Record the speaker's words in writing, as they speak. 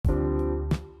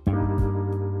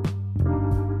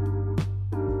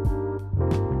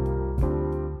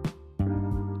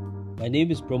My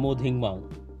name is Pramod Hingmang,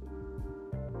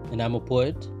 and I'm a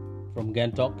poet from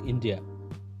Gangtok, India.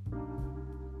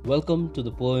 Welcome to the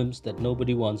Poems That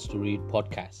Nobody Wants to Read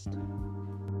podcast.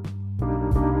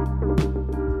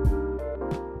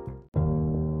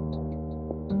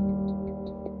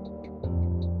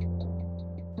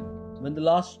 When the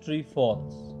last tree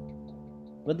falls.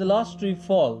 When the last tree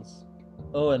falls,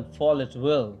 oh, and fall at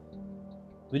will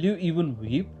you even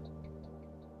weep?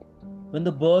 When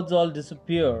the birds all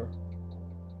disappear,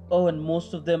 oh, and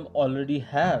most of them already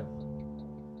have,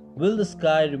 will the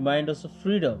sky remind us of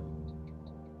freedom?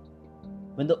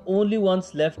 When the only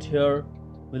ones left here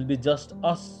will be just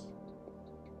us,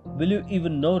 will you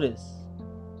even notice?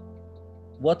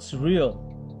 What's real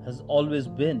has always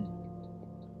been.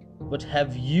 But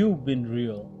have you been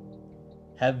real?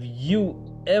 Have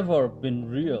you ever been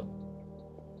real?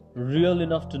 Real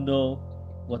enough to know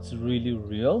what's really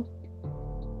real?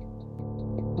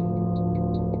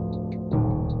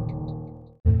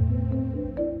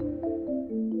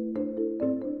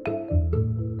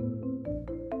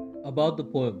 About the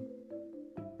poem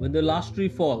When the Last Tree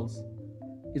Falls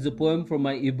is a poem from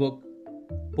my ebook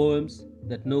Poems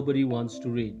That Nobody Wants to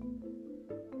Read.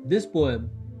 This poem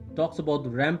talks about the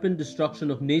rampant destruction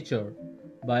of nature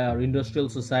by our industrial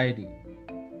society.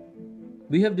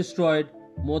 We have destroyed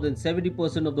more than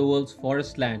 70% of the world's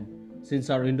forest land since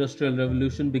our industrial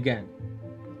revolution began.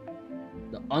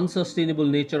 The unsustainable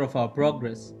nature of our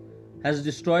progress has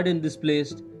destroyed and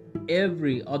displaced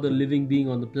every other living being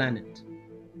on the planet.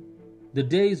 The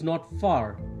day is not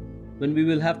far when we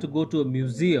will have to go to a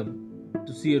museum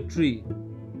to see a tree.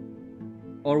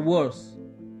 Or worse,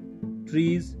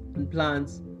 trees and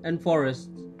plants and forests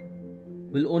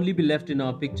will only be left in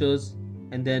our pictures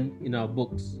and then in our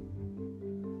books.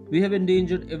 We have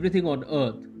endangered everything on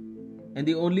earth, and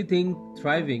the only thing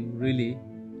thriving, really,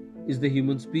 is the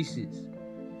human species.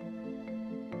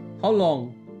 How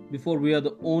long before we are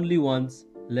the only ones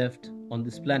left on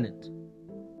this planet?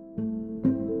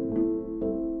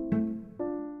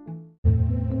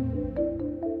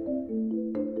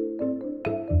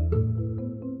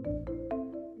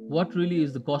 What really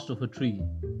is the cost of a tree?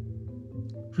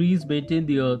 Trees maintain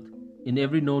the earth in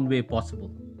every known way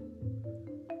possible.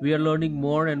 We are learning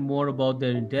more and more about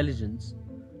their intelligence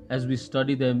as we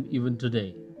study them even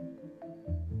today.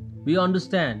 We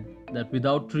understand that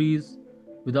without trees,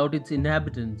 without its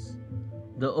inhabitants,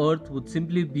 the earth would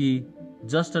simply be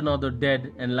just another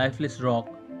dead and lifeless rock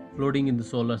floating in the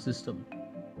solar system.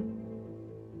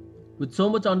 With so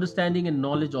much understanding and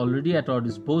knowledge already at our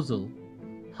disposal,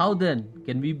 how then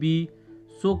can we be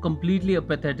so completely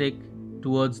apathetic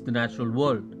towards the natural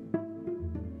world?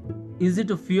 Is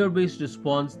it a fear-based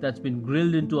response that's been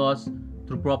drilled into us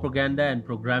through propaganda and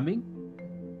programming?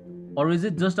 Or is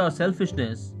it just our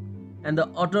selfishness and the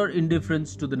utter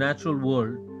indifference to the natural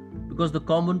world because the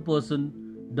common person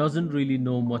doesn't really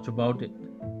know much about it?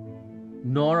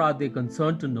 Nor are they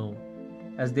concerned to know,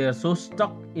 as they are so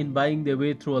stuck in buying their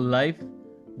way through a life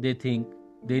they think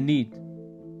they need.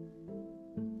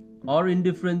 Our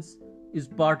indifference is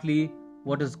partly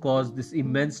what has caused this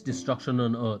immense destruction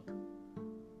on Earth.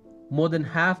 More than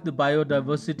half the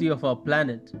biodiversity of our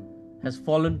planet has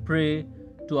fallen prey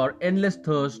to our endless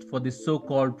thirst for this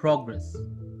so-called progress.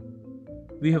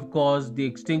 We have caused the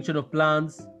extinction of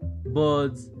plants,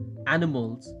 birds,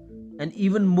 animals, and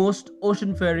even most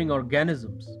ocean-faring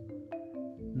organisms.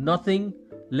 Nothing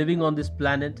living on this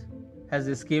planet has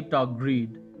escaped our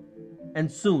greed,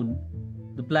 and soon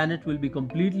the planet will be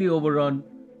completely overrun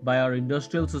by our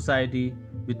industrial society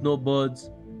with no birds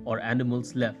or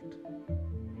animals left.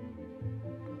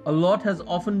 A lot has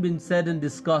often been said and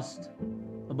discussed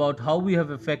about how we have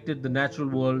affected the natural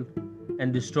world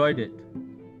and destroyed it.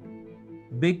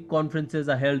 Big conferences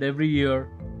are held every year,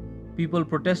 people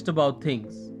protest about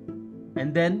things,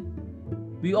 and then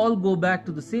we all go back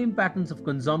to the same patterns of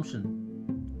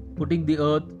consumption, putting the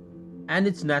earth and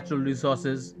its natural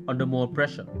resources under more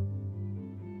pressure.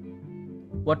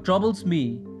 What troubles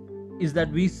me is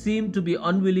that we seem to be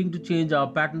unwilling to change our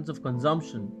patterns of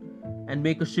consumption and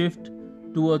make a shift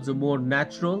towards a more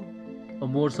natural, a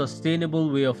more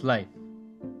sustainable way of life.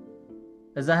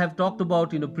 As I have talked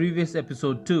about in a previous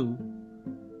episode too,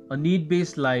 a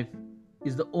need-based life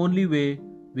is the only way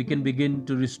we can begin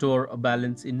to restore a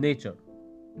balance in nature.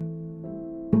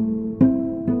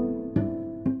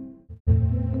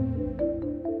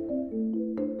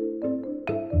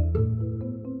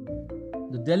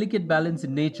 The delicate balance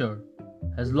in nature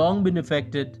has long been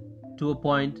affected to a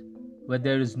point where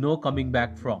there is no coming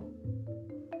back from.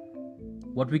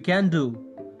 What we can do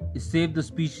is save the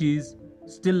species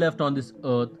still left on this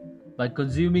earth by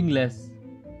consuming less,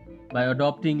 by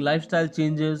adopting lifestyle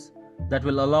changes that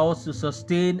will allow us to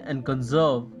sustain and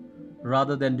conserve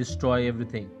rather than destroy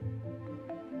everything.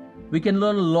 We can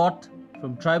learn a lot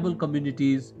from tribal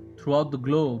communities throughout the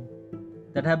globe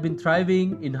that have been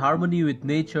thriving in harmony with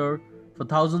nature for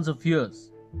thousands of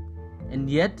years. And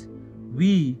yet,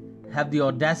 we have the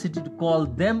audacity to call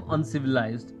them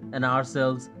uncivilized and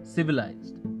ourselves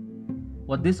civilized.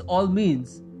 What this all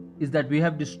means is that we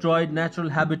have destroyed natural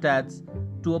habitats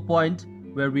to a point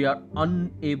where we are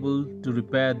unable to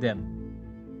repair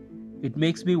them. It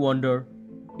makes me wonder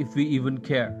if we even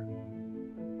care.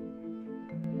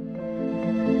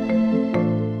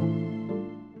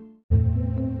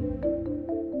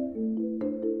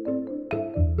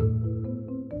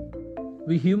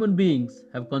 We human beings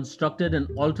have constructed an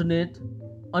alternate,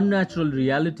 unnatural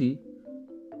reality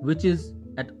which is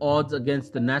at odds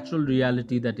against the natural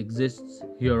reality that exists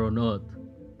here on Earth.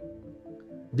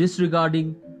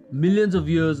 Disregarding millions of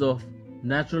years of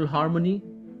natural harmony,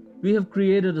 we have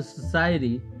created a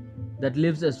society that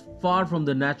lives as far from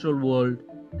the natural world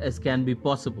as can be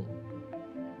possible.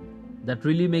 That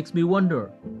really makes me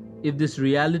wonder if this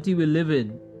reality we live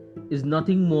in is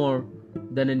nothing more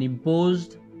than an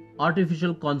imposed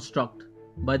artificial construct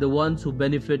by the ones who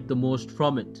benefit the most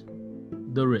from it,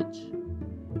 the rich.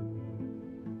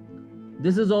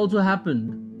 This has also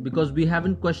happened because we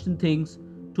haven't questioned things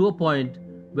to a point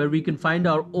where we can find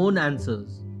our own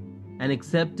answers and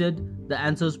accepted the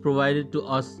answers provided to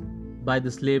us by the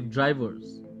slave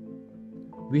drivers.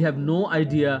 We have no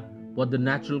idea what the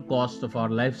natural cost of our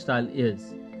lifestyle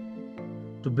is.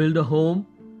 To build a home,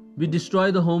 we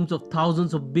destroy the homes of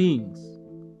thousands of beings.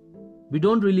 We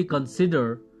don't really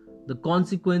consider the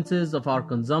consequences of our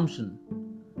consumption.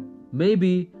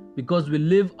 Maybe because we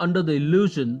live under the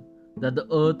illusion that the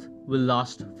earth will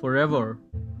last forever,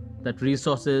 that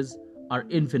resources are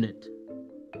infinite.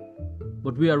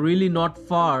 But we are really not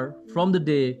far from the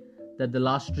day that the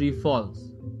last tree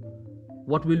falls.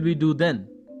 What will we do then?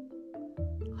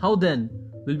 How then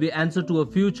will we answer to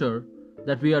a future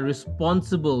that we are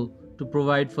responsible to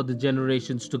provide for the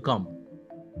generations to come?